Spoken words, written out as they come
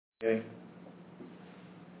Okay.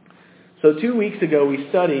 So 2 weeks ago we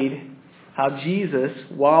studied how Jesus,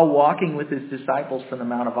 while walking with his disciples from the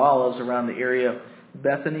Mount of Olives around the area of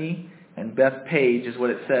Bethany and Bethpage is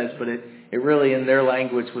what it says, but it really in their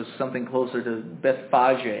language was something closer to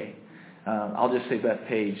Bethphage. I'll just say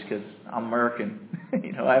Bethpage because I'm American.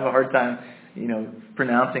 I have a hard time,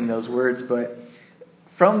 pronouncing those words. But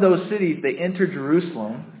from those cities they entered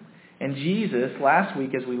Jerusalem, and Jesus, last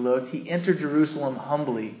week as we looked, he entered Jerusalem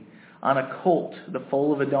humbly on a colt, the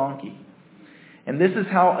foal of a donkey. And this is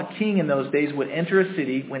how a king in those days would enter a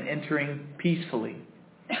city when entering peacefully.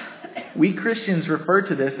 We Christians refer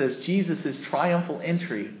to this as Jesus' triumphal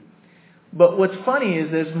entry. But what's funny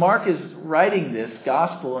is as Mark is writing this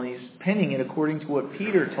gospel and he's penning it according to what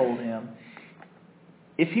Peter told him,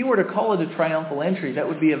 if he were to call it a triumphal entry, that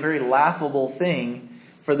would be a very laughable thing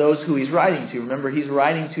for those who he's writing to. Remember, he's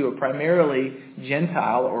writing to a primarily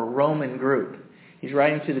Gentile or Roman group. He's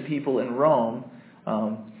writing to the people in Rome.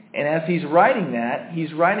 And as he's writing that,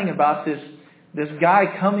 he's writing about this guy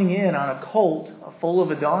coming in on a colt, full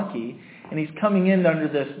of a donkey, and he's coming in under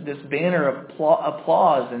this banner of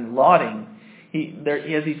applause and lauding.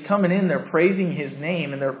 As he's coming in, they're praising his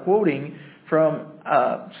name, and they're quoting from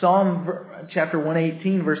Psalm chapter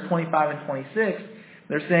 118, verse 25 and 26.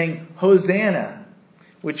 They're saying, Hosanna,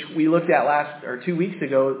 which we looked at 2 weeks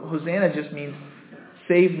ago. Hosanna just means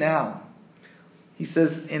save now. He says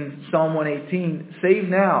in Psalm 118, save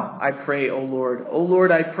now, I pray, O Lord. O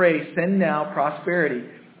Lord, I pray, send now prosperity.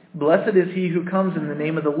 Blessed is he who comes in the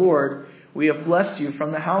name of the Lord. We have blessed you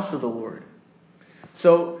from the house of the Lord.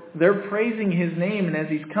 So they're praising his name, and as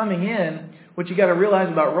he's coming in, what you got to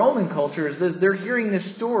realize about Roman culture is this: they're hearing this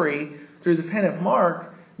story through the pen of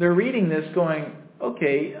Mark. They're reading this going,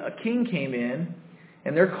 okay, a king came in,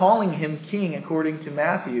 and they're calling him king according to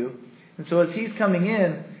Matthew. And so as he's coming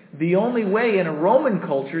in, the only way in a Roman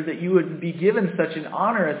culture that you would be given such an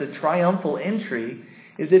honor as a triumphal entry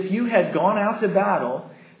is if you had gone out to battle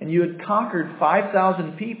and you had conquered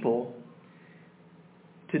 5,000 people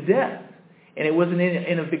to death. And it was in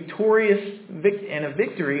a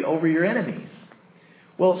victory over your enemies.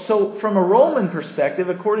 Well, so from a Roman perspective,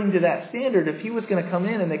 according to that standard, if he was going to come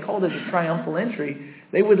in and they called it a triumphal entry,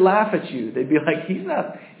 they would laugh at you. They'd be like, he's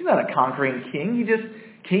not a conquering king. He just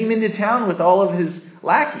came into town with all of his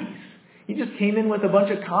lackeys. He just came in with a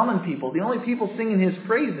bunch of common people. The only people singing his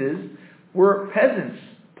praises were peasants,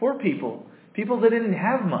 poor people that didn't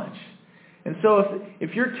have much. And so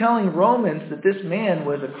if you're telling Romans that this man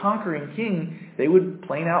was a conquering king, they would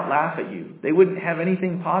plain out laugh at you. They wouldn't have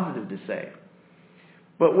anything positive to say.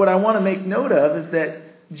 But what I want to make note of is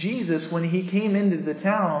that Jesus, when he came into the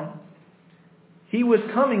town, he was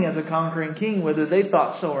coming as a conquering king, whether they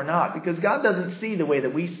thought so or not, because God doesn't see the way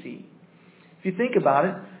that we see. If you think about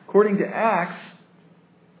it, according to Acts,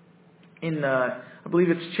 in I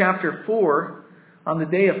believe it's chapter 4, on the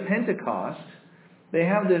day of Pentecost, they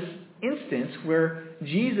have this instance where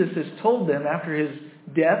Jesus has told them after his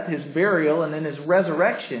death, his burial, and then his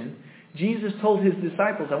resurrection, Jesus told his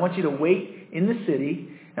disciples, I want you to wait in the city,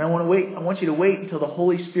 and I want you to wait until the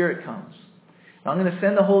Holy Spirit comes. I'm going to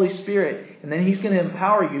send the Holy Spirit, and then he's going to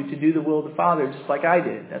empower you to do the will of the Father, just like I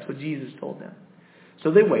did. That's what Jesus told them.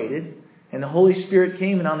 So they waited, and the Holy Spirit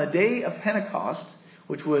came, and on the day of Pentecost,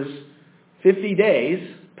 which was 50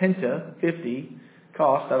 days, Penta, 50,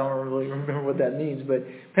 cost, I don't really remember what that means, but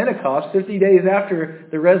Pentecost, 50 days after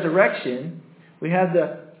the resurrection, we had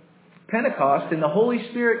the Pentecost, and the Holy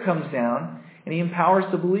Spirit comes down, and he empowers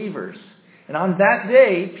the believers. And on that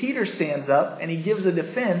day, Peter stands up, and he gives a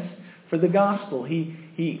defense for the gospel.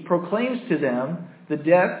 He proclaims to them the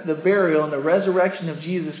death, the burial, and the resurrection of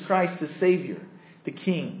Jesus Christ, the Savior, the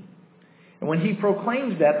King. And when he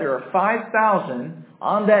proclaims that, there are 5,000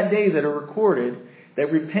 on that day that are recorded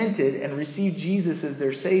that repented and received Jesus as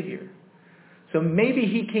their Savior. So maybe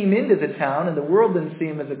he came into the town and the world didn't see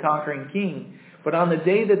him as a conquering king. But on the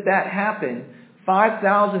day that happened,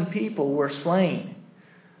 5,000 people were slain.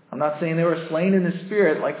 I'm not saying they were slain in the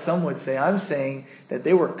spirit like some would say. I'm saying that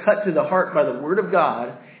they were cut to the heart by the Word of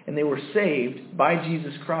God and they were saved by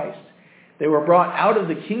Jesus Christ. They were brought out of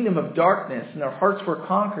the kingdom of darkness and their hearts were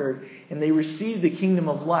conquered and they received the kingdom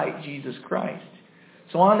of light, Jesus Christ.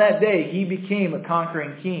 So on that day, he became a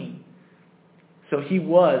conquering king. So he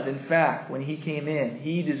was, in fact, when he came in,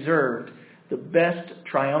 he deserved the best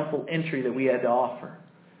triumphal entry that we had to offer.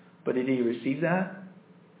 But did he receive that?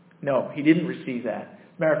 No, he didn't receive that.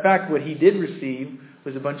 As a matter of fact, what he did receive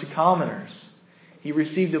was a bunch of commoners. He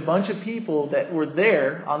received a bunch of people that were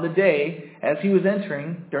there on the day as he was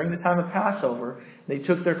entering during the time of Passover. They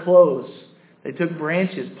took their clothes. They took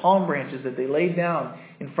branches, palm branches that they laid down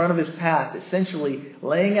in front of his path, essentially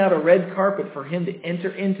laying out a red carpet for him to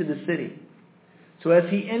enter into the city. So as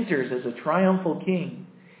he enters as a triumphal king,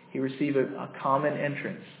 he received a common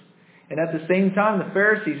entrance. And at the same time, the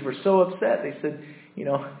Pharisees were so upset. They said,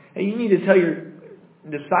 hey, you need to tell your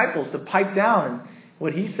disciples to pipe down. And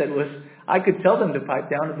what he said was, I could tell them to pipe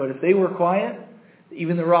down, but if they were quiet,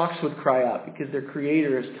 even the rocks would cry out because their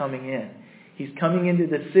Creator is coming in. He's coming into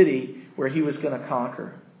the city where he was going to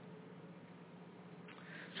conquer.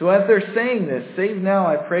 So as they're saying this, save now,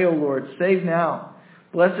 I pray, O Lord, save now.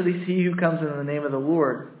 Blessed is he who comes in the name of the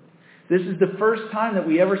Lord. This is the first time that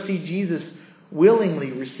we ever see Jesus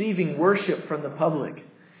willingly receiving worship from the public.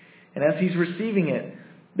 And as he's receiving it,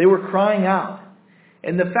 they were crying out.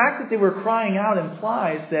 And the fact that they were crying out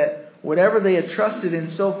implies that whatever they had trusted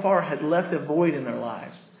in so far had left a void in their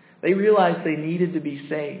lives. They realized they needed to be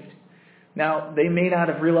saved. Now, they may not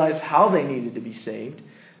have realized how they needed to be saved.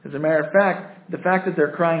 As a matter of fact, the fact that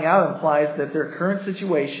they're crying out implies that their current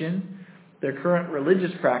situation, their current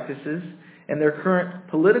religious practices, and their current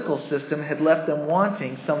political system had left them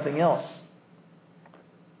wanting something else.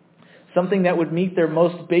 Something that would meet their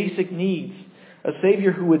most basic needs. A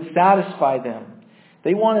Savior who would satisfy them.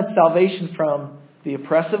 They wanted salvation from the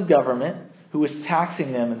oppressive government who was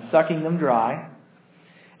taxing them and sucking them dry.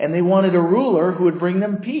 And they wanted a ruler who would bring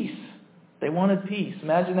them peace. They wanted peace.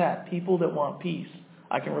 Imagine that. People that want peace.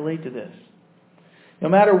 I can relate to this. No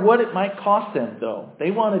matter what it might cost them, though, they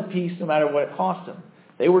wanted peace no matter what it cost them.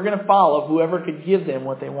 They were going to follow whoever could give them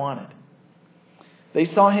what they wanted.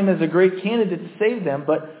 They saw him as a great candidate to save them,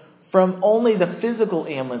 but from only the physical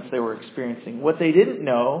ailments they were experiencing. What they didn't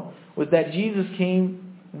know was that Jesus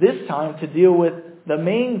came this time to deal with the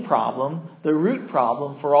main problem, the root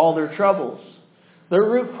problem for all their troubles. Their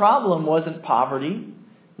root problem wasn't poverty.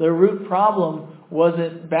 Their root problem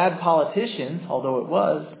wasn't bad politicians, although it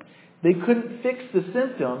was. They couldn't fix the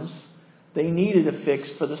symptoms. They needed a fix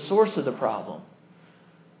for the source of the problem.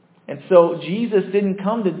 And so Jesus didn't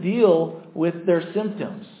come to deal with their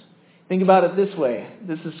symptoms. Think about it this way.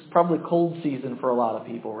 This is probably cold season for a lot of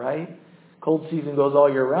people, right? Cold season goes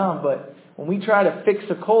all year round, but when we try to fix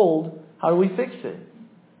a cold, how do we fix it?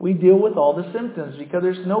 We deal with all the symptoms because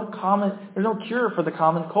there's no cure for the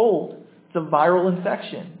common cold. It's a viral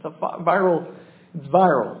infection. It's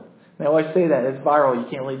viral. They always say that. It's viral. You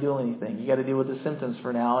can't really do anything. You got to deal with the symptoms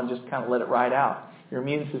for now and just kind of let it ride out. Your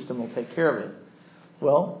immune system will take care of it.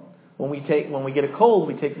 Well, when we get a cold,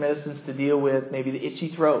 we take medicines to deal with maybe the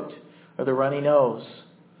itchy throat or the runny nose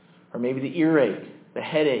or maybe the earache, the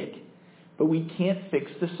headache. But we can't fix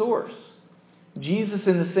the source. Jesus,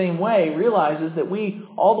 in the same way, realizes that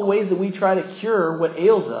all the ways that we try to cure what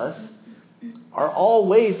ails us are all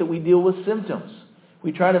ways that we deal with symptoms.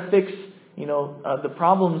 We try to fix, the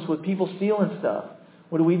problems with people stealing stuff.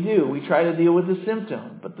 What do? We try to deal with the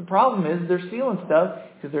symptom. But the problem is they're stealing stuff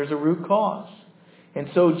because there's a root cause. And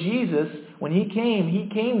so Jesus, when he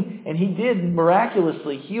came and he did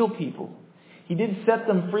miraculously heal people. He did set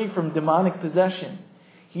them free from demonic possession.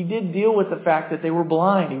 He did deal with the fact that they were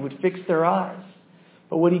blind. He would fix their eyes.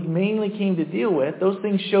 But what he mainly came to deal with, those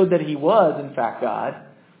things showed that he was, in fact, God.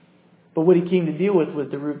 But what he came to deal with was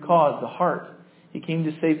the root cause, the heart. He came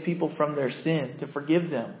to save people from their sin, to forgive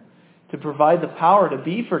them, to provide the power to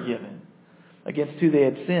be forgiven against who they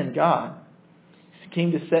had sinned, God. He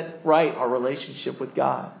came to set right our relationship with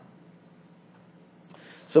God.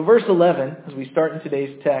 So verse 11, as we start in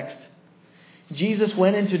today's text, Jesus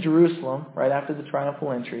went into Jerusalem right after the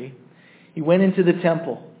triumphal entry. He went into the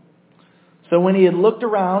temple. So when he had looked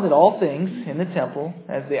around at all things in the temple,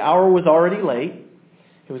 as the hour was already late,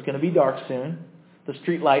 it was going to be dark soon. The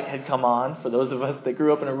street light had come on. For those of us that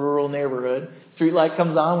grew up in a rural neighborhood, street light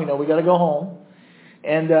comes on, we know we got to go home.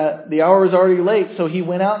 And the hour was already late, so he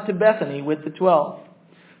went out to Bethany with the 12.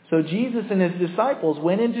 So Jesus and his disciples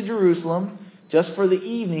went into Jerusalem just for the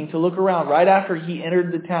evening to look around right after he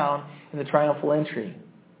entered the town in the triumphal entry.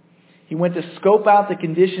 He went to scope out the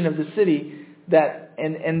condition of the city,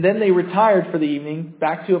 and then they retired for the evening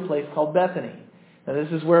back to a place called Bethany. Now this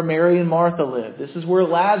is where Mary and Martha lived. This is where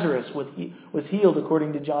Lazarus was healed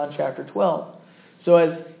according to John chapter 12. So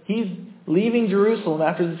as he's leaving Jerusalem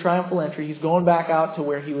after the triumphal entry, he's going back out to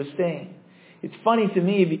where he was staying. It's funny to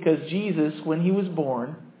me because Jesus, when he was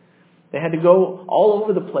born, they had to go all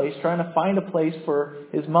over the place trying to find a place for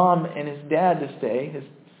his mom and his dad to stay. His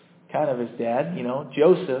dad,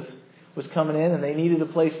 Joseph, was coming in and they needed a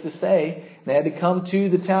place to stay. They had to come to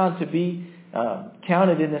the town to be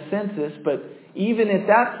counted in the census. But even at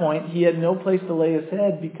that point, he had no place to lay his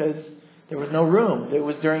head because there was no room. It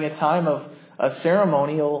was during a time of a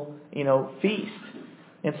ceremonial, feast.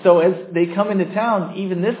 And so as they come into town,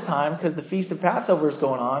 even this time, because the Feast of Passover is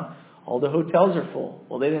going on, all the hotels are full.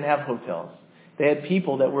 Well, they didn't have hotels. They had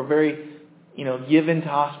people that were very, given to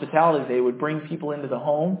hospitality. They would bring people into the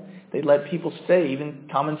home. They'd let people stay, even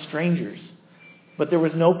common strangers. But there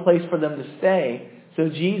was no place for them to stay. So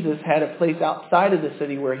Jesus had a place outside of the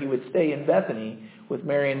city where he would stay in Bethany with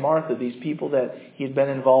Mary and Martha, these people that he had been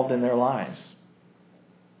involved in their lives.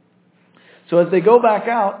 So as they go back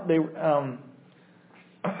out, they,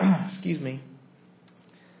 excuse me.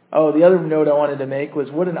 Oh, the other note I wanted to make was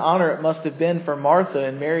what an honor it must have been for Martha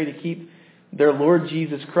and Mary to keep their Lord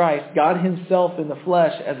Jesus Christ, God himself in the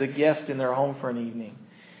flesh, as a guest in their home for an evening.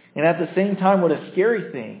 And at the same time, what a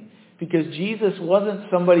scary thing. Because Jesus wasn't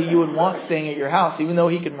somebody you would want staying at your house, even though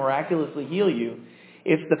he could miraculously heal you.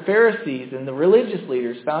 If the Pharisees and the religious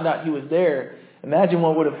leaders found out he was there, imagine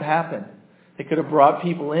what would have happened. They could have brought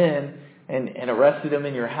people in and arrested him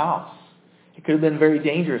in your house. It could have been very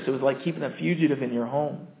dangerous. It was like keeping a fugitive in your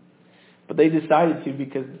home. But they decided to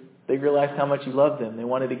because they realized how much he loved them. They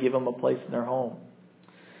wanted to give him a place in their home.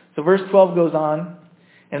 So verse 12 goes on.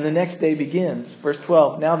 And the next day begins. Verse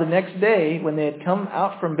 12. Now the next day, when they had come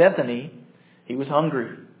out from Bethany, he was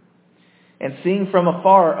hungry. And seeing from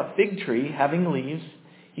afar a fig tree having leaves,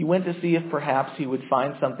 he went to see if perhaps he would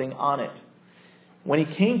find something on it. When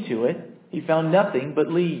he came to it, he found nothing but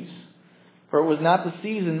leaves, for it was not the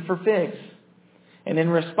season for figs. And in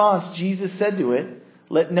response, Jesus said to it,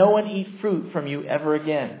 "Let no one eat fruit from you ever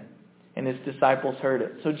again." And his disciples heard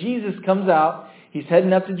it. So Jesus comes out. He's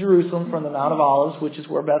heading up to Jerusalem from the Mount of Olives, which is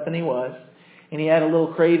where Bethany was. And he had a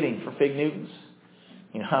little craving for fig Newtons.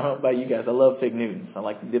 I don't know about you guys. I love fig Newtons. I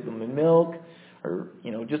like to dip them in milk or,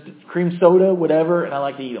 just cream soda, whatever, and I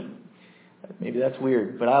like to eat them. Maybe that's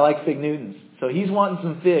weird, but I like fig Newtons. So he's wanting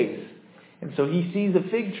some figs. And so he sees a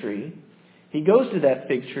fig tree. He goes to that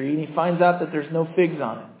fig tree and he finds out that there's no figs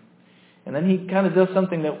on it. And then he kind of does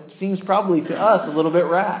something that seems probably to us a little bit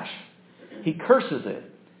rash. He curses it.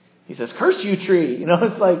 He says, "Curse you, tree."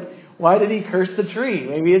 It's like, why did he curse the tree?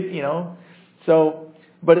 Maybe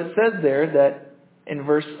but it says there that in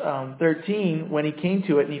verse 13, when he came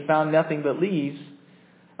to it and he found nothing but leaves,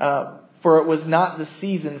 for it was not the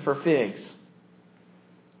season for figs.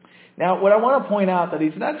 Now, what I want to point out that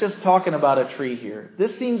he's not just talking about a tree here.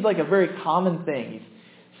 This seems like a very common thing. He's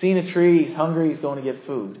seen a tree, he's hungry, he's going to get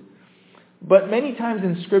food. But many times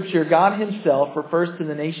in Scripture, God himself refers to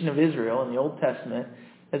the nation of Israel in the Old Testament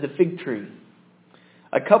as a fig tree.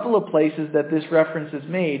 A couple of places that this reference is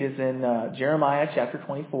made is in Jeremiah chapter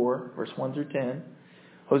 24, verse 1 through 10,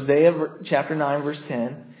 Hosea chapter 9, verse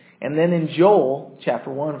 10, and then in Joel chapter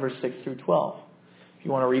 1, verse 6 through 12. If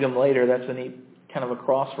you want to read them later, that's a neat kind of a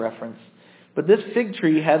cross-reference. But this fig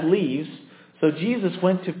tree had leaves, so Jesus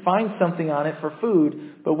went to find something on it for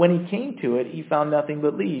food, but when he came to it, he found nothing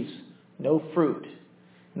but leaves, no fruit.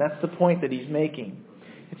 And that's the point that he's making.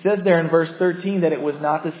 It says there in verse 13 that it was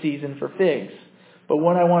not the season for figs. But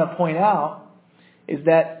what I want to point out is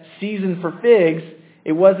that season for figs,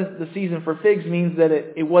 it wasn't the season for figs means that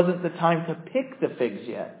it wasn't the time to pick the figs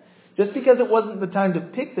yet. Just because it wasn't the time to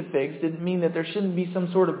pick the figs didn't mean that there shouldn't be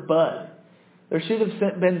some sort of bud. There should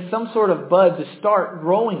have been some sort of bud to start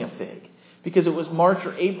growing a fig because it was March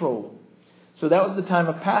or April. So that was the time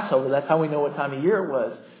of Passover. That's how we know what time of year it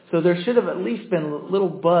was. So there should have at least been little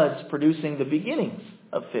buds producing the beginnings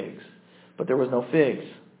of figs. But there was no figs.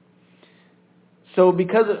 So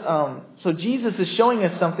Jesus is showing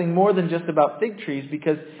us something more than just about fig trees,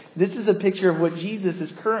 because this is a picture of what Jesus is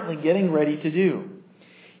currently getting ready to do.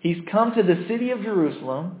 He's come to the city of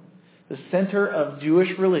Jerusalem, the center of Jewish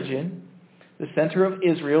religion, the center of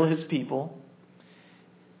Israel, his people.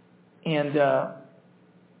 And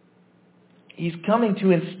he's coming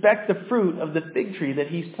to inspect the fruit of the fig tree that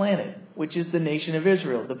he's planted, which is the nation of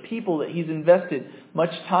Israel, the people that he's invested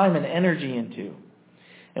much time and energy into.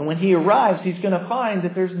 And when he arrives, he's going to find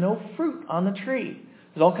that there's no fruit on the tree.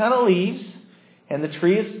 There's all kind of leaves, and the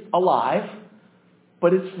tree is alive,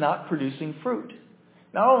 but it's not producing fruit.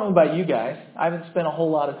 Now, I don't know about you guys. I haven't spent a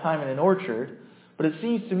whole lot of time in an orchard, but it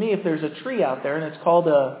seems to me if there's a tree out there, and it's called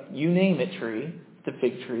a you-name-it tree, it's a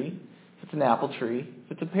fig tree, if it's an apple tree,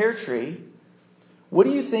 if it's a pear tree, what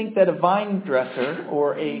do you think that a vine dresser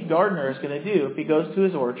or a gardener is going to do if he goes to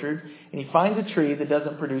his orchard and he finds a tree that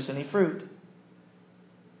doesn't produce any fruit?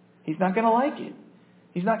 He's not going to like it.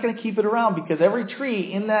 He's not going to keep it around, because every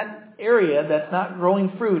tree in that area that's not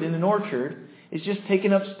growing fruit in an orchard is just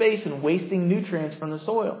taking up space and wasting nutrients from the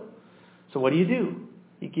soil. So what do?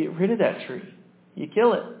 You get rid of that tree. You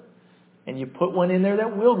kill it. And you put one in there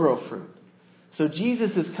that will grow fruit. So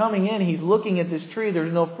Jesus is coming in. He's looking at this tree.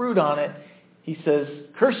 There's no fruit on it. He says,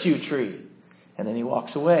 "Curse you, tree." And then he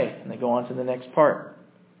walks away, and they go on to the next part.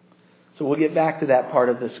 So we'll get back to that part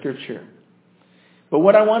of the scripture. But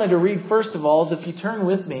what I wanted to read first of all is if you turn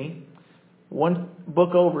with me one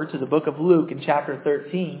book over to the book of Luke in chapter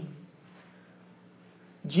 13,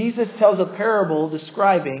 Jesus tells a parable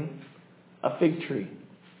describing a fig tree.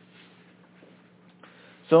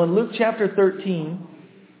 So in Luke chapter 13,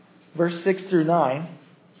 verse 6 through 9,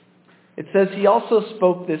 it says, he also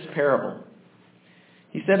spoke this parable.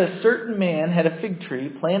 He said, a certain man had a fig tree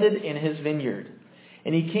planted in his vineyard,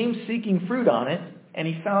 and he came seeking fruit on it, and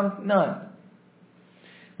he found none.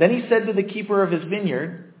 Then he said to the keeper of his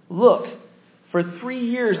vineyard, look, for 3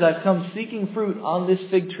 years I've come seeking fruit on this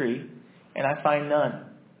fig tree, and I find none.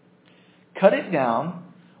 Cut it down.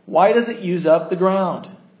 Why does it use up the ground?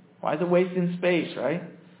 Why is it wasting space, right?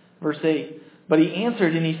 Verse 8, but he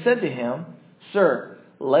answered and he said to him, sir,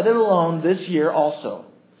 let it alone this year also,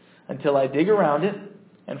 until I dig around it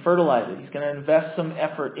and fertilize it. He's going to invest some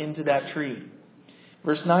effort into that tree.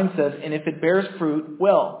 Verse 9 says, and if it bears fruit,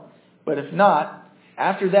 well, but if not,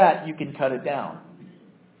 after that you can cut it down.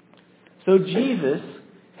 So Jesus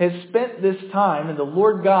has spent this time, and the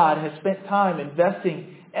Lord God has spent time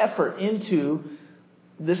investing effort into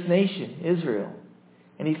this nation, Israel.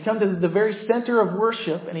 And he's come to the very center of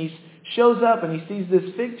worship, and he shows up and he sees this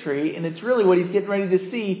fig tree, and it's really what he's getting ready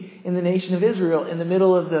to see in the nation of Israel in the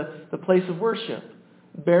middle of the place of worship.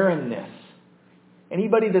 Barrenness.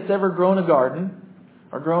 Anybody that's ever grown a garden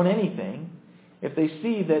or grown anything, if they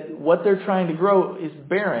see that what they're trying to grow is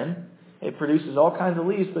barren, it produces all kinds of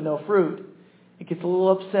leaves but no fruit, it gets a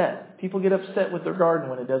little upset. People get upset with their garden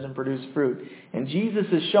when it doesn't produce fruit. And Jesus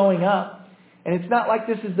is showing up. And it's not like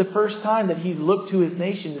this is the first time that he's looked to his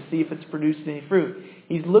nation to see if it's produced any fruit.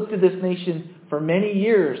 He's looked at this nation for many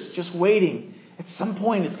years, just waiting. At some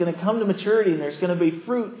point it's going to come to maturity and there's going to be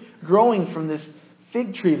fruit growing from this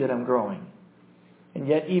fig tree that I'm growing. And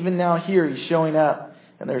yet even now here he's showing up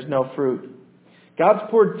and there's no fruit.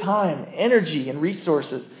 God's poured time, energy, and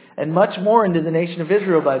resources and much more into the nation of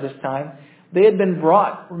Israel by this time. They had been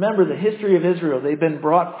brought, remember the history of Israel, they'd been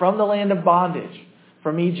brought from the land of bondage,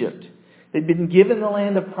 from Egypt. They'd been given the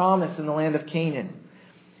land of promise in the land of Canaan.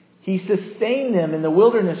 He sustained them in the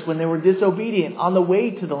wilderness when they were disobedient on the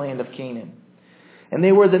way to the land of Canaan. And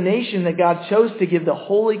they were the nation that God chose to give the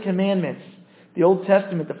holy commandments, the Old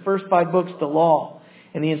Testament, the first 5 books, the law,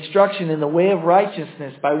 and the instruction in the way of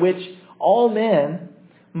righteousness by which all men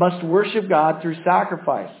must worship God through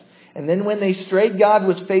sacrifice. And then when they strayed, God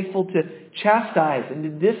was faithful to chastise and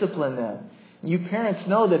to discipline them. You parents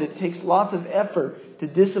know that it takes lots of effort to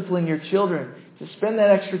discipline your children, to spend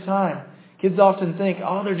that extra time. Kids often think,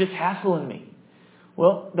 oh, they're just hassling me.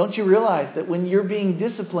 Well, don't you realize that when you're being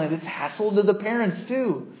disciplined, it's hassle to the parents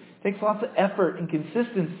too. It takes lots of effort and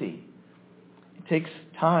consistency. It takes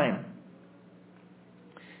time.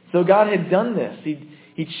 So God had done this.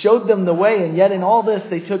 He showed them the way, and yet in all this,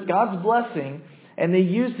 they took God's blessing and they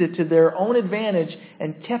used it to their own advantage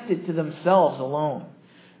and kept it to themselves alone.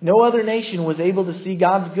 No other nation was able to see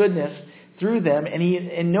God's goodness through them,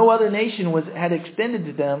 and no other nation had extended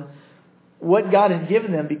to them what God had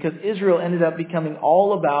given them, because Israel ended up becoming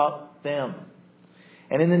all about them.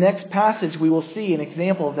 And in the next passage, we will see an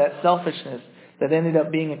example of that selfishness that ended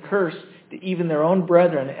up being a curse to even their own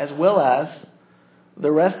brethren, as well as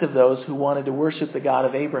the rest of those who wanted to worship the God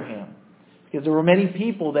of Abraham. Because there were many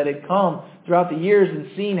people that had come throughout the years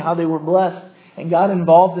and seen how they were blessed and got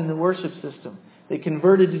involved in the worship system. They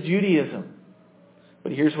converted to Judaism.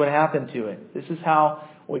 But here's what happened to it. This is how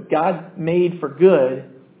what God made for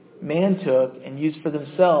good, man took and used for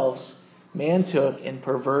themselves, man took and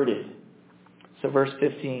perverted. So verse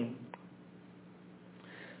 15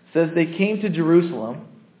 says, they came to Jerusalem,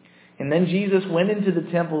 and then Jesus went into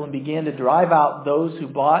the temple and began to drive out those who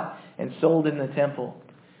bought and sold in the temple.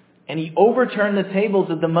 And he overturned the tables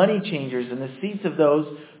of the money changers and the seats of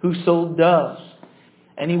those who sold doves.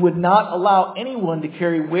 And he would not allow anyone to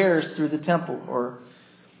carry wares through the temple.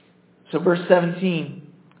 So verse 17.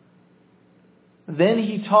 Then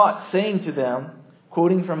he taught, saying to them,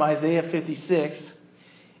 quoting from Isaiah 56,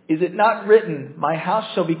 is it not written, my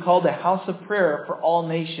house shall be called a house of prayer for all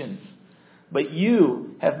nations, but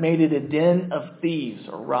you have made it a den of thieves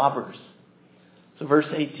or robbers. So verse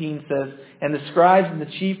 18 says, and the scribes and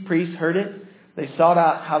the chief priests heard it. They sought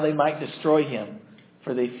out how they might destroy him,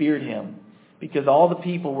 for they feared him, because all the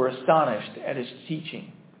people were astonished at his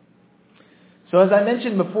teaching. So as I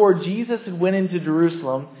mentioned before, Jesus had went into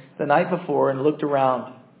Jerusalem the night before and looked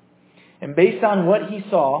around. And based on what he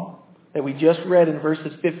saw, that we just read in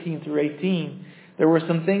verses 15 through 18, there were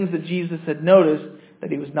some things that Jesus had noticed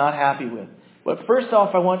that he was not happy with. But first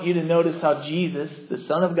off, I want you to notice how Jesus, the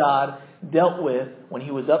Son of God, dealt with when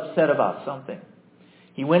he was upset about something.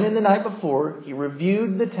 He went in the night before, he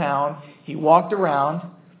reviewed the town, he walked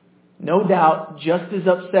around, no doubt just as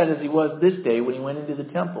upset as he was this day when he went into the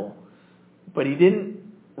temple. But he didn't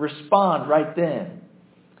respond right then.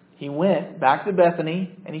 He went back to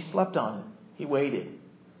Bethany and he slept on it. He waited.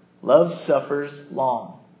 Love suffers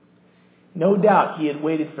long. No doubt he had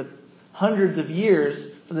waited for hundreds of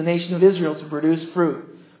years for the nation of Israel to produce fruit.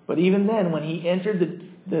 But even then, when he entered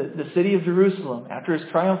the city of Jerusalem, after his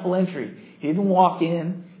triumphal entry, he didn't walk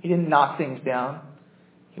in, he didn't knock things down.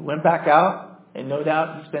 He went back out, and no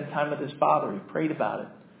doubt he spent time with his Father. He prayed about it.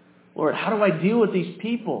 Lord, how do I deal with these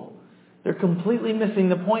people? They're completely missing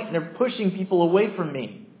the point, and they're pushing people away from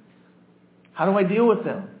me. How do I deal with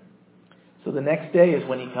them? So the next day is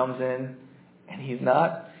when he comes in, and he's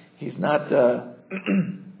not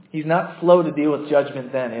slow to deal with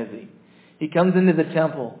judgment then, is he? He comes into the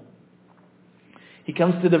temple. He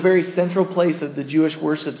comes to the very central place of the Jewish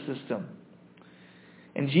worship system.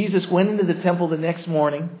 And Jesus went into the temple the next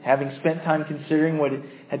morning, having spent time considering what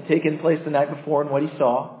had taken place the night before and what he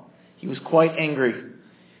saw. He was quite angry.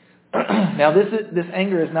 Now this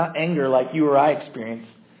anger is not anger like you or I experience.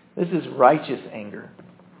 This is righteous anger.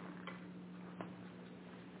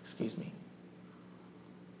 Excuse me.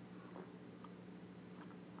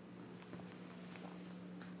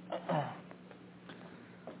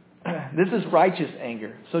 This is righteous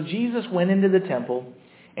anger. So Jesus went into the temple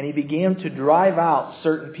and he began to drive out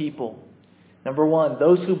certain people. Number one,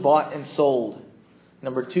 those who bought and sold.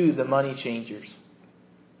 Number two, the money changers.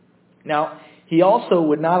 Now, he also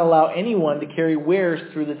would not allow anyone to carry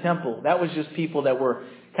wares through the temple. That was just people that were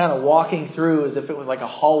kind of walking through as if it was like a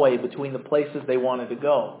hallway between the places they wanted to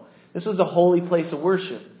go. This was a holy place of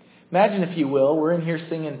worship. Imagine, if you will, we're in here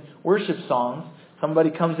singing worship songs. Somebody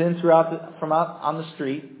comes in from out on the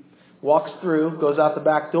street, walks through, goes out the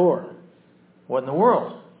back door. What in the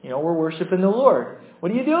world? We're worshiping the Lord.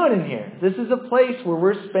 What are you doing in here? This is a place where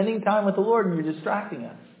we're spending time with the Lord and you're distracting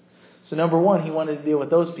us. So number one, he wanted to deal with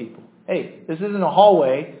those people. Hey, this isn't a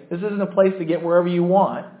hallway. This isn't a place to get wherever you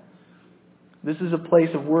want. This is a place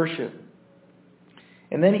of worship.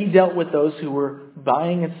 And then he dealt with those who were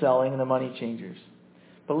buying and selling, and the money changers.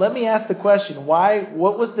 But let me ask the question,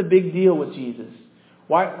 what was the big deal with Jesus?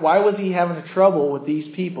 Why was he having trouble with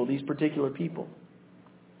these people, these particular people?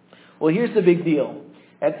 Well, here's the big deal.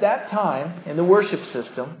 At that time, in the worship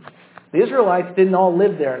system, the Israelites didn't all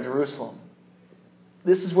live there in Jerusalem.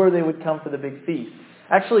 This is where they would come for the big feast.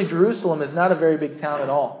 Actually, Jerusalem is not a very big town at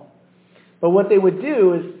all. But what they would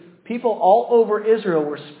do is people all over Israel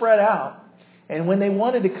were spread out. And when they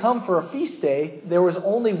wanted to come for a feast day, there was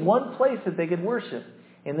only one place that they could worship,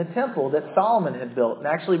 in the temple that Solomon had built. And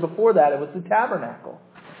actually before that, it was the tabernacle.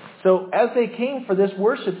 So as they came for this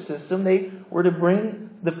worship system, they were to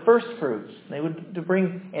bring the first fruits. They would to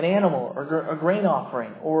bring an animal or a grain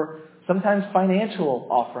offering or sometimes financial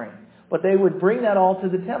offering. But they would bring that all to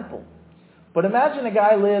the temple. But imagine a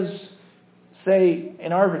guy lives, say,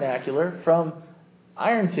 in our vernacular, from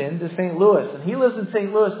Ironton to St. Louis. And he lives in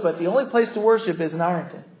St. Louis, but the only place to worship is in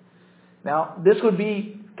Ironton. Now, this would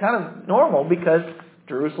be kind of normal because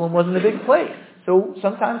Jerusalem wasn't a big place. So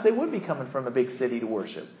sometimes they would be coming from a big city to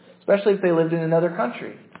worship, especially if they lived in another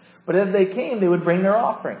country. But as they came, they would bring their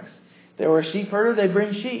offerings. If they were a sheep herder, they'd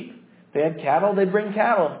bring sheep. If they had cattle, they'd bring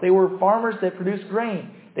cattle. If they were farmers that produced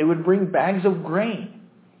grain, they would bring bags of grain.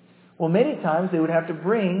 Well, many times they would have to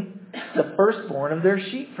bring the firstborn of their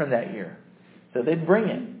sheep from that year. So they'd bring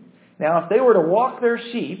it. Now, if they were to walk their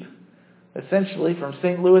sheep, essentially from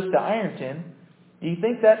St. Louis to Ironton, do you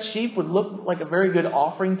think that sheep would look like a very good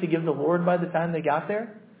offering to give the Lord by the time they got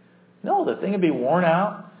there? No, the thing would be worn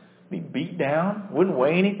out, be beat down, wouldn't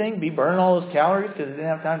weigh anything, be burning all those calories because they didn't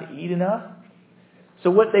have time to eat enough. So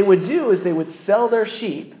what they would do is they would sell their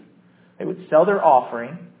sheep, they would sell their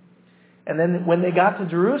offering, and then when they got to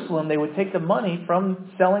Jerusalem, they would take the money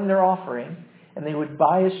from selling their offering and they would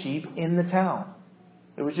buy a sheep in the town.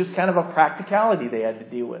 It was just kind of a practicality they had to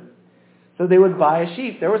deal with. So they would buy a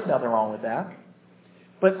sheep. There was nothing wrong with that.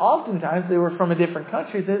 But oftentimes they were from a different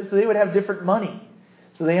country, so they would have different money.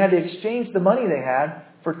 So they had to exchange the money they had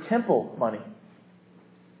for temple money.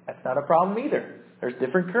 That's not a problem either. There's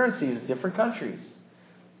different currencies in different countries.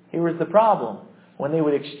 Here was the problem. When they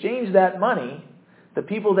would exchange that money, the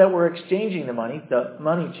people that were exchanging the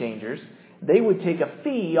money changers, they would take a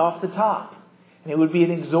fee off the top. And it would be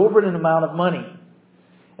an exorbitant amount of money.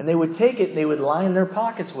 And they would take it and they would line their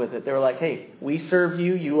pockets with it. They were like, hey, we serve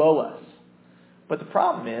you, you owe us. But the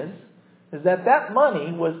problem is that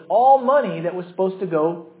money was all money that was supposed to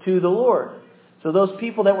go to the Lord. So those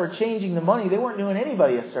people that were changing the money, they weren't doing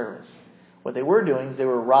anybody a service. What they were doing is they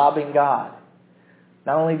were robbing God.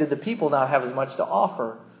 Not only did the people not have as much to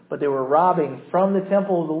offer, but they were robbing from the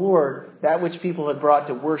temple of the Lord that which people had brought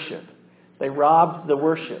to worship. They robbed the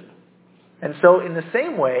worship. And so in the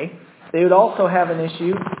same way, they would also have an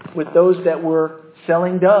issue with those that were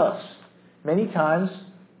selling doves. Many times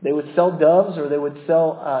they would sell doves or they would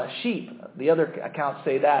sell sheep. The other accounts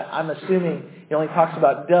say that. I'm assuming he only talks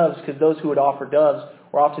about doves because those who would offer doves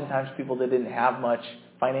were oftentimes people that didn't have much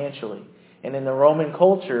financially. And in the Roman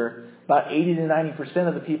culture, about 80 to 90%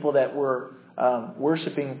 of the people that were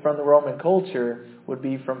worshiping from the Roman culture would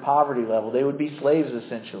be from poverty level. They would be slaves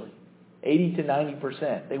essentially. 80 to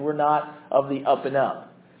 90%. They were not of the up and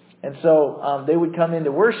up. And so they would come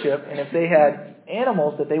into worship, and if they had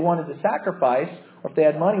animals that they wanted to sacrifice, or if they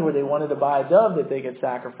had money where they wanted to buy a dove that they could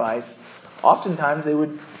sacrifice, oftentimes they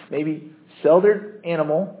would maybe sell their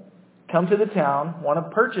animal, come to the town, want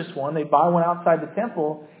to purchase one, they'd buy one outside the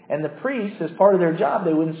temple, and the priests, as part of their job,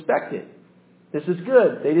 they would inspect it. This is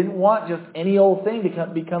good. They didn't want just any old thing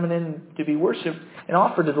to be coming in to be worshipped and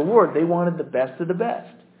offered to the Lord. They wanted the best of the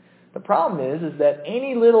best. The problem is that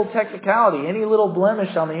any little technicality, any little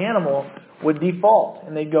blemish on the animal would default.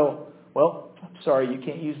 And they'd go, well, I'm sorry, you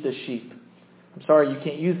can't use this sheep. I'm sorry, you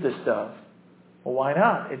can't use this dove. Well, why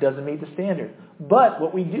not? It doesn't meet the standard. But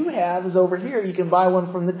what we do have is over here, you can buy one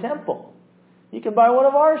from the temple. You can buy one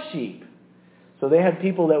of our sheep. So they had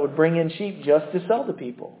people that would bring in sheep just to sell to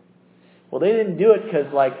people. Well, they didn't do it because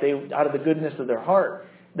they, out of the goodness of their heart,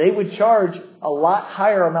 they would charge a lot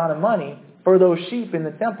higher amount of money for those sheep in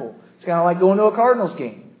the temple. It's kind of like going to a Cardinals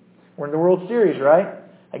game. We're in the World Series, right?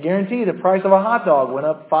 I guarantee you the price of a hot dog went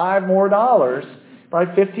up $5 more,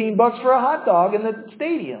 probably $15 for a hot dog in the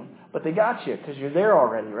stadium. But they got you because you're there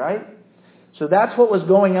already, right? So that's what was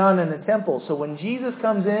going on in the temple. So when Jesus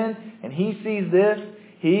comes in and he sees this,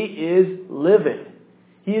 he is livid.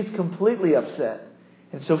 He is completely upset.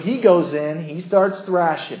 And so he goes in, he starts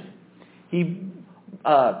thrashing. He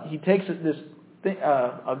takes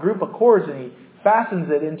a group of cords and he fastens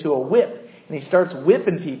it into a whip. And he starts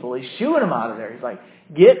whipping people. He's shooing them out of there. He's like,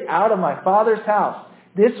 get out of my Father's house.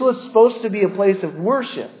 This was supposed to be a place of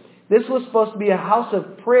worship. This was supposed to be a house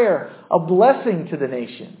of prayer, a blessing to the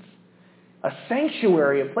nations. A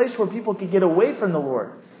sanctuary, a place where people could get away from the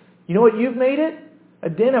Lord. You know what you've made it? A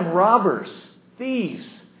den of robbers, thieves.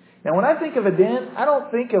 Now when I think of a den, I don't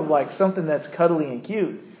think of like something that's cuddly and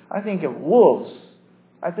cute. I think of wolves.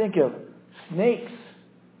 I think of snakes.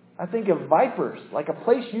 I think of vipers, like a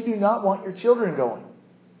place you do not want your children going.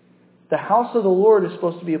 The house of the Lord is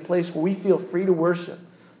supposed to be a place where we feel free to worship,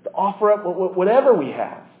 to offer up whatever we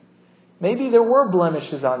have. Maybe there were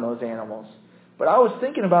blemishes on those animals. But I was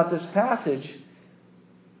thinking about this passage.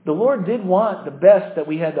 The Lord did want the best that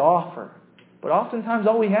we had to offer. But oftentimes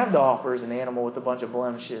all we have to offer is an animal with a bunch of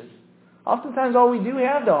blemishes. Oftentimes all we do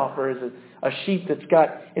have to offer is a sheep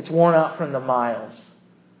it's worn out from the miles.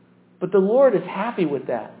 But the Lord is happy with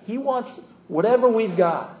that. He wants whatever we've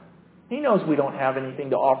got. He knows we don't have anything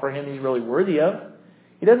to offer Him He's really worthy of.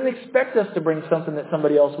 He doesn't expect us to bring something that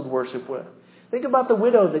somebody else would worship with. Think about the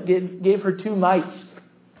widow that gave her 2 mites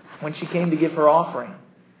when she came to give her offering.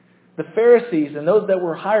 The Pharisees and those that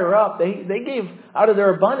were higher up, they gave out of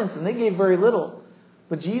their abundance and they gave very little.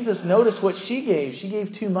 But Jesus noticed what she gave. She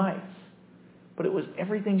gave 2 mites. But it was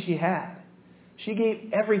everything she had. She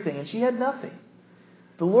gave everything and she had nothing.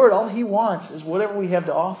 The Lord, all He wants is whatever we have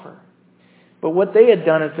to offer. But what they had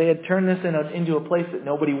done is they had turned this into a place that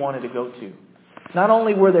nobody wanted to go to. Not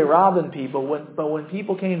only were they robbing people, but when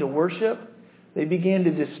people came to worship, they began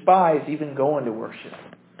to despise even going to worship.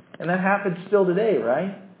 And that happens still today,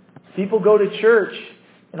 right? People go to church,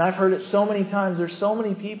 and I've heard it so many times, there's so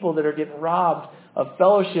many people that are getting robbed of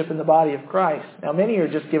fellowship in the body of Christ. Now, many are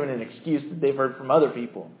just giving an excuse that they've heard from other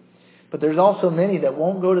people. But there's also many that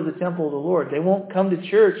won't go to the temple of the Lord. They won't come to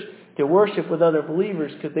church to worship with other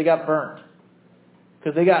believers because they got burnt.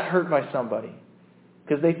 Because they got hurt by somebody.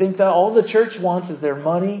 Because they think that all the church wants is their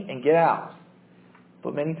money and get out.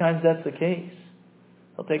 But many times that's the case.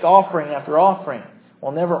 They'll take offering after offering,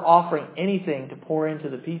 while never offering anything to pour into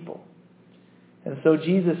the people. And so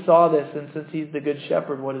Jesus saw this, and since He's the good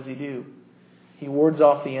shepherd, what does He do? He wards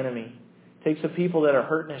off the enemy. Takes the people that are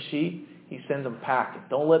hurting His sheep, He sends them packing.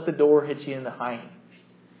 Don't let the door hit you in the hiney.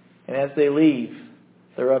 And as they leave,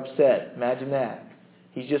 they're upset. Imagine that.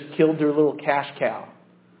 He's just killed their little cash cow.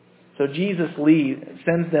 So Jesus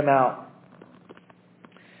sends them out.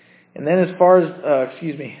 And then as far as,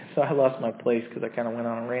 so I lost my place because I kind of went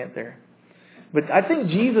on a rant there. But I think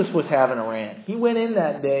Jesus was having a rant. He went in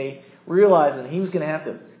that day realizing He was going to have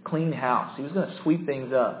to clean house. He was going to sweep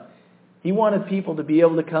things up. He wanted people to be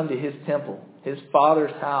able to come to His temple, His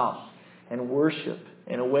Father's house, and worship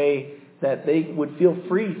in a way that they would feel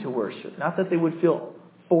free to worship. Not that they would feel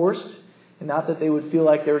forced, and not that they would feel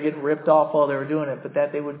like they were getting ripped off while they were doing it, but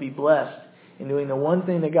that they would be blessed in doing the one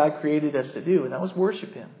thing that God created us to do, and that was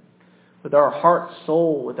worship Him. With our heart,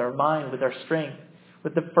 soul, with our mind, with our strength,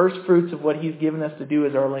 with the first fruits of what He's given us to do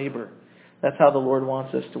as our labor. That's how the Lord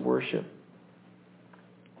wants us to worship.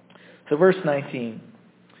 So verse 19.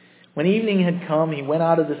 When evening had come, He went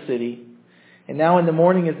out of the city. And now in the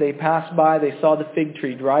morning as they passed by, they saw the fig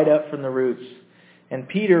tree dried up from the roots. And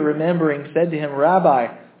Peter, remembering, said to Him,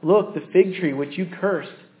 Rabbi, look, the fig tree which you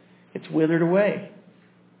cursed, it's withered away.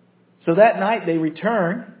 So that night they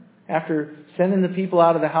return, after sending the people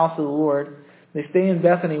out of the house of the Lord. They stay in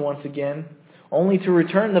Bethany once again, only to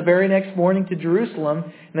return the very next morning to Jerusalem.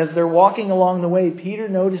 And as they're walking along the way, Peter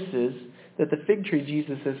notices that the fig tree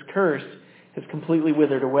Jesus has cursed has completely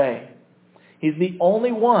withered away. He's the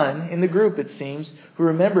only one in the group, it seems, who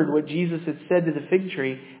remembered what Jesus had said to the fig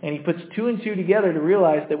tree, and he puts two and two together to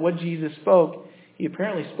realize that what Jesus spoke, He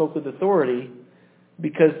apparently spoke with authority,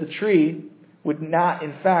 because the tree would not,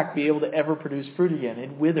 in fact, be able to ever produce fruit again.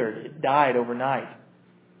 It withered. It died overnight.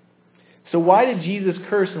 So why did Jesus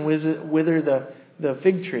curse and wither the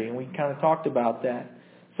fig tree? And we kind of talked about that.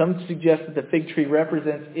 Some suggest that the fig tree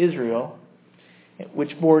represents Israel,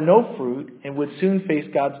 which bore no fruit and would soon face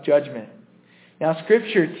God's judgment. Now,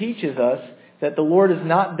 Scripture teaches us that the Lord is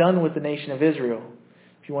not done with the nation of Israel.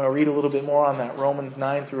 If you want to read a little bit more on that, Romans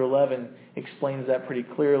 9 through 11 explains that pretty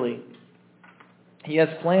clearly. He has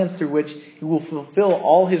plans through which He will fulfill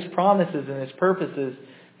all His promises and His purposes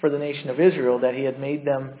for the nation of Israel that He had made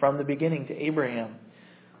them from the beginning to Abraham.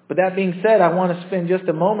 But that being said, I want to spend just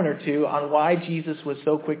a moment or two on why Jesus was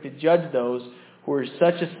so quick to judge those who were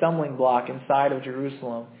such a stumbling block inside of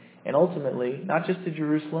Jerusalem. And ultimately, not just to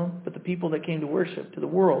Jerusalem, but the people that came to worship, to the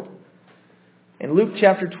world. In Luke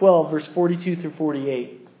chapter 12, verse 42 through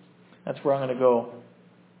 48, that's where I'm going to go.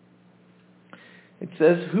 It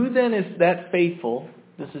says, who then is that faithful?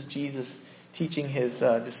 This is Jesus teaching His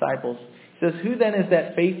disciples. It says, who then is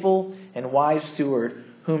that faithful and wise steward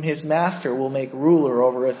whom his master will make ruler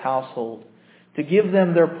over his household, to give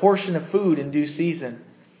them their portion of food in due season?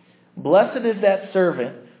 Blessed is that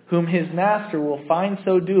servant whom his master will find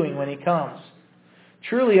so doing when he comes.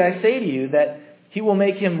 Truly I say to you that he will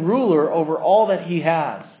make him ruler over all that he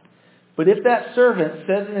has. But if that servant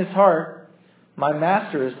says in his heart, my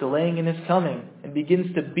master is delaying in his coming, and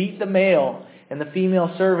begins to beat the male and the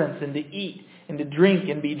female servants, and to eat and to drink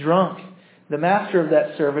and be drunk, the master of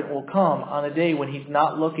that servant will come on a day when he's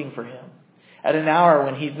not looking for him, at an hour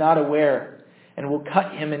when he's not aware, and will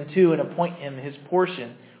cut him in two and appoint him his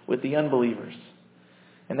portion with the unbelievers.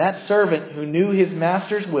 And that servant who knew his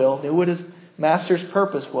master's will, knew what his master's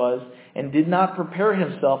purpose was, and did not prepare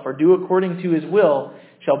himself or do according to his will,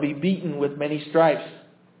 shall be beaten with many stripes,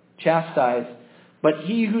 chastised. But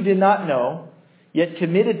he who did not know, yet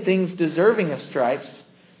committed things deserving of stripes,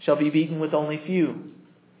 shall be beaten with only few.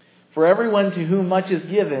 For everyone to whom much is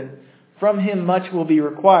given, from him much will be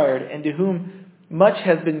required, and to whom much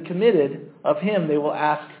has been committed, of him they will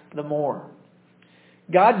ask the more.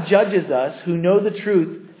 God judges us who know the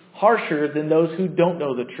truth harsher than those who don't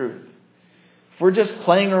know the truth. If we're just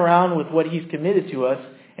playing around with what He's committed to us,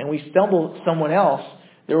 and we stumble someone else,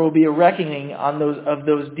 there will be a reckoning of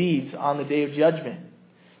those deeds on the day of judgment.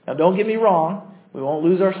 Now don't get me wrong, we won't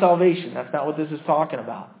lose our salvation. That's not what this is talking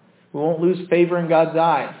about. We won't lose favor in God's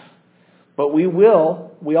eyes. But we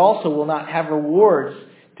also will not have rewards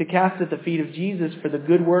to cast at the feet of Jesus for the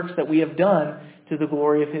good works that we have done to the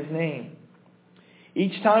glory of His name.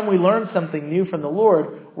 Each time we learn something new from the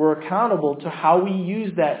Lord, we're accountable to how we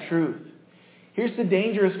use that truth. Here's the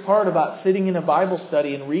dangerous part about sitting in a Bible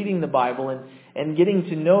study and reading the Bible and getting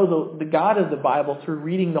to know the God of the Bible through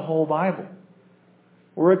reading the whole Bible.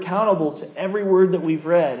 We're accountable to every word that we've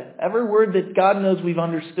read, every word that God knows we've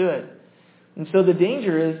understood. And so the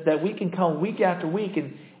danger is that we can come week after week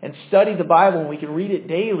and study the Bible, and we can read it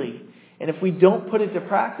daily. And if we don't put it to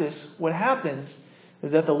practice, what happens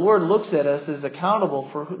is that the Lord looks at us as accountable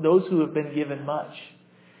for those who have been given much.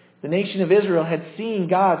 The nation of Israel had seen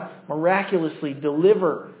God miraculously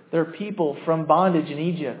deliver their people from bondage in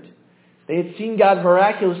Egypt. They had seen God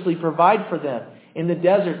miraculously provide for them in the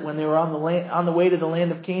desert when they were on the way to the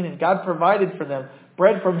land of Canaan. God provided for them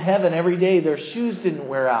bread from heaven every day. Their shoes didn't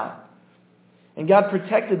wear out. And God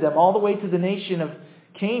protected them all the way to the nation of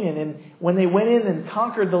Canaan. And when they went in and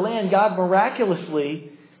conquered the land, God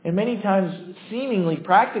miraculously, and many times seemingly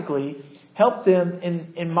practically, helped them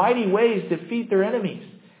in mighty ways defeat their enemies.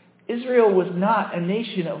 Israel was not a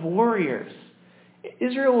nation of warriors.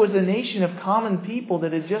 Israel was a nation of common people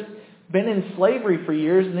that had just been in slavery for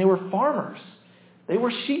years, and they were farmers. They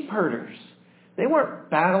were sheep herders. They weren't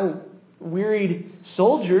battle-wearied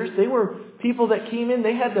soldiers. They were people that came in.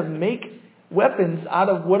 They had to make weapons out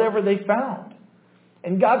of whatever they found.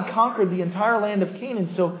 And God conquered the entire land of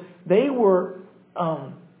Canaan. So they were...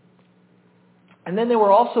 and then they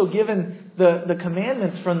were also given the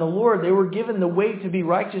commandments from the Lord. They were given the way to be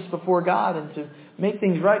righteous before God and to make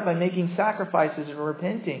things right by making sacrifices and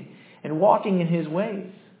repenting and walking in His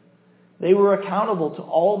ways. They were accountable to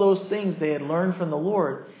all those things they had learned from the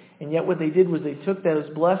Lord. And yet what they did was they took those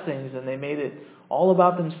blessings and they made it all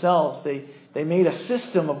about themselves. They made a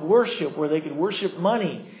system of worship where they could worship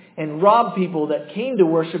money and rob people that came to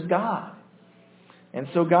worship God. And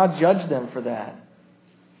so God judged them for that.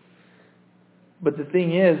 But the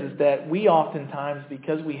thing is that we oftentimes,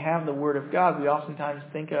 because we have the Word of God, we oftentimes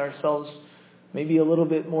think of ourselves maybe a little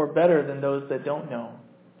bit more better than those that don't know.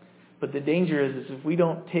 But the danger is if we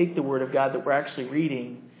don't take the Word of God that we're actually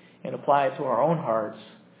reading and apply it to our own hearts,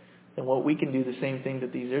 then what we can do the same thing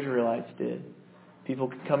that these Israelites did. People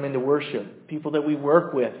can come into worship. People that we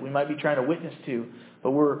work with, we might be trying to witness to,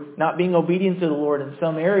 but we're not being obedient to the Lord in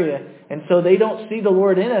some area. And so they don't see the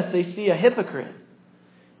Lord in us. They see a hypocrite.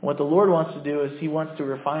 What the Lord wants to do is He wants to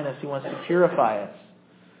refine us. He wants to purify us.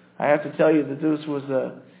 I have to tell you that this was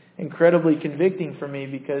incredibly convicting for me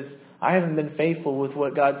because I haven't been faithful with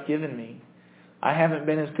what God's given me. I haven't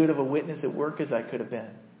been as good of a witness at work as I could have been.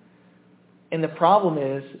 And the problem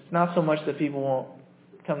is, it's not so much that people won't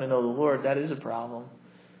come to know the Lord. That is a problem.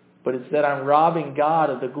 But it's that I'm robbing God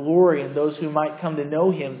of the glory and those who might come to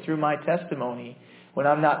know Him through my testimony when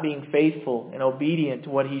I'm not being faithful and obedient to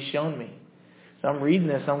what He's shown me. So I'm reading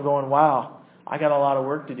this, I'm going, wow, I got a lot of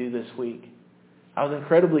work to do this week. I was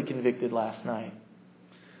incredibly convicted last night.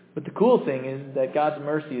 But the cool thing is that God's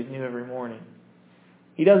mercy is new every morning.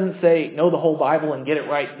 He doesn't say, know the whole Bible and get it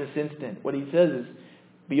right this instant. What He says is,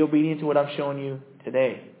 be obedient to what I'm showing you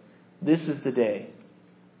today. This is the day.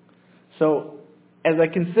 So, as I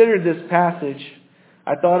considered this passage,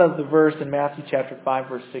 I thought of the verse in Matthew chapter 5,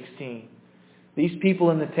 verse 16. These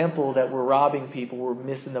people in the temple that were robbing people were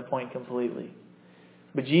missing the point completely.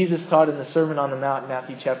 But Jesus taught in the Sermon on the Mount in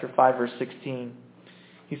Matthew chapter 5, verse 16.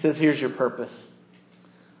 He says, here's your purpose.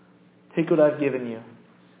 Take what I've given you.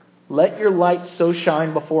 Let your light so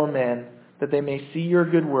shine before men that they may see your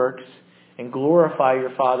good works and glorify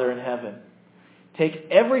your Father in heaven. Take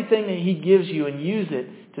everything that He gives you and use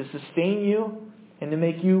it to sustain you and to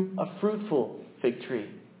make you a fruitful fig tree.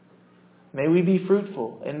 May we be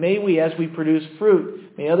fruitful. And may we, as we produce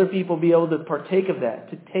fruit, may other people be able to partake of that,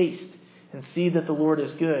 to taste and see that the Lord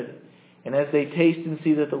is good. And as they taste and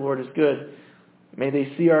see that the Lord is good, may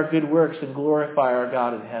they see our good works and glorify our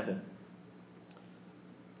God in heaven.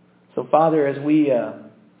 So, Father, as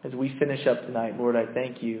we finish up tonight, Lord, I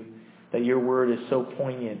thank you that your word is so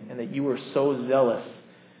poignant and that you are so zealous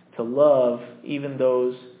to love even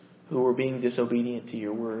those who were being disobedient to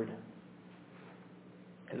your word.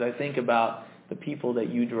 As I think about the people that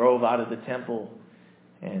you drove out of the temple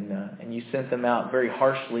and you sent them out very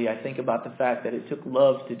harshly, I think about the fact that it took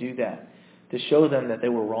love to do that, to show them that they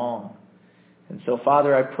were wrong. And so,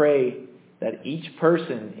 Father, I pray that each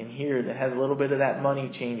person in here that has a little bit of that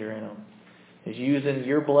money changer in them is using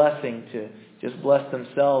your blessing to just bless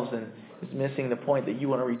themselves and is missing the point that you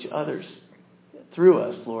want to reach others through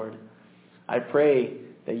us, Lord. I pray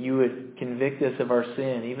that you would convict us of our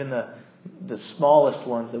sin, even the smallest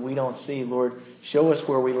ones that we don't see. Lord, show us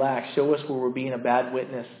where we lack. Show us where we're being a bad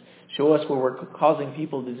witness. Show us where we're causing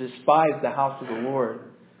people to despise the house of the Lord.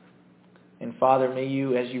 And Father, may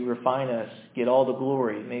you, as you refine us, get all the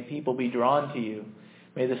glory. May people be drawn to you.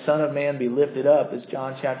 May the Son of Man be lifted up, as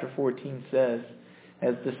John chapter 14 says.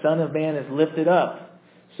 As the Son of Man is lifted up,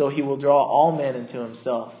 so He will draw all men into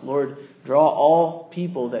Himself. Lord, draw all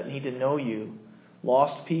people that need to know you,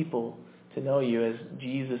 lost people, to know you as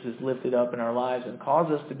Jesus is lifted up in our lives, and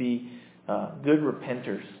cause us to be good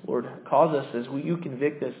repenters. Lord, cause us as you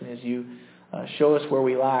convict us and as you show us where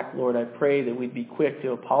we lack. Lord, I pray that we'd be quick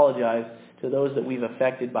to apologize to those that we've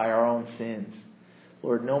affected by our own sins.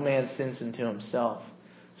 Lord, no man sins unto himself.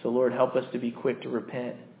 So Lord, help us to be quick to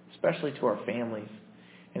repent, especially to our families,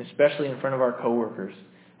 and especially in front of our coworkers.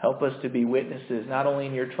 Help us to be witnesses, not only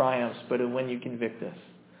in your triumphs, but when you convict us.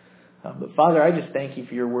 But Father, I just thank you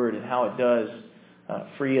for your word and how it does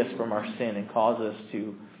free us from our sin and cause us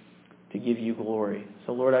to give you glory.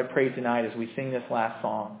 So Lord, I pray tonight as we sing this last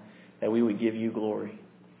song that we would give you glory.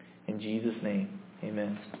 In Jesus' name,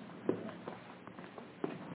 amen.